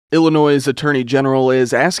Illinois' Attorney General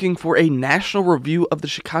is asking for a national review of the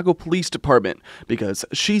Chicago Police Department because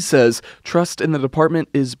she says trust in the department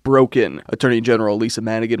is broken. Attorney General Lisa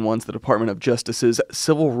Madigan wants the Department of Justice's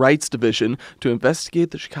Civil Rights Division to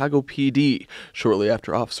investigate the Chicago PD shortly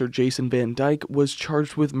after Officer Jason Van Dyke was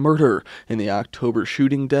charged with murder in the October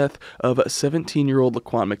shooting death of 17-year-old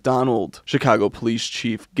Laquan McDonald. Chicago Police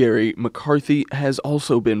Chief Gary McCarthy has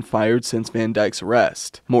also been fired since Van Dyke's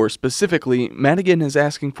arrest. More specifically, Madigan is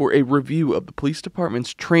asking for a review of the police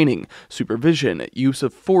department's training, supervision, use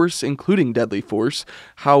of force, including deadly force,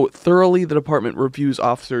 how thoroughly the department reviews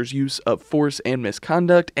officers' use of force and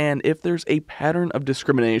misconduct, and if there's a pattern of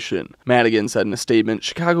discrimination. Madigan said in a statement,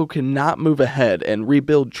 Chicago cannot move ahead and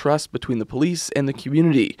rebuild trust between the police and the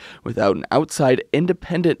community without an outside,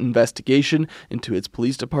 independent investigation into its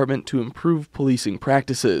police department to improve policing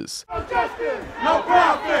practices. No justice, no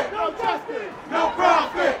profit! No justice, no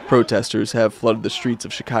profit! Protesters have flooded the streets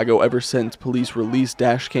of Chicago ever since police released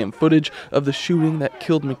dashcam footage of the shooting that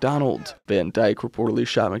killed McDonald. Van Dyke reportedly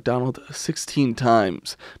shot McDonald 16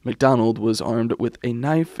 times. McDonald was armed with a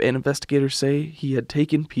knife, and investigators say he had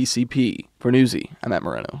taken PCP. For Newsy, I'm Matt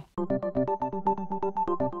Moreno.